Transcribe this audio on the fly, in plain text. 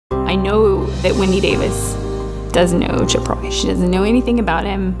I know that Wendy Davis doesn't know Chip Roy. She doesn't know anything about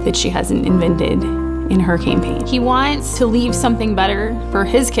him that she hasn't invented in her campaign. He wants to leave something better for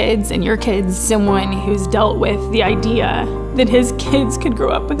his kids and your kids, someone who's dealt with the idea that his kids could grow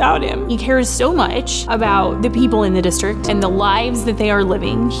up without him. He cares so much about the people in the district and the lives that they are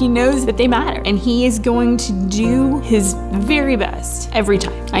living. He knows that they matter, and he is going to do his very best every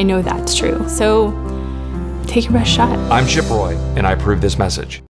time. I know that's true. So take your best shot. I'm Chip Roy, and I approve this message.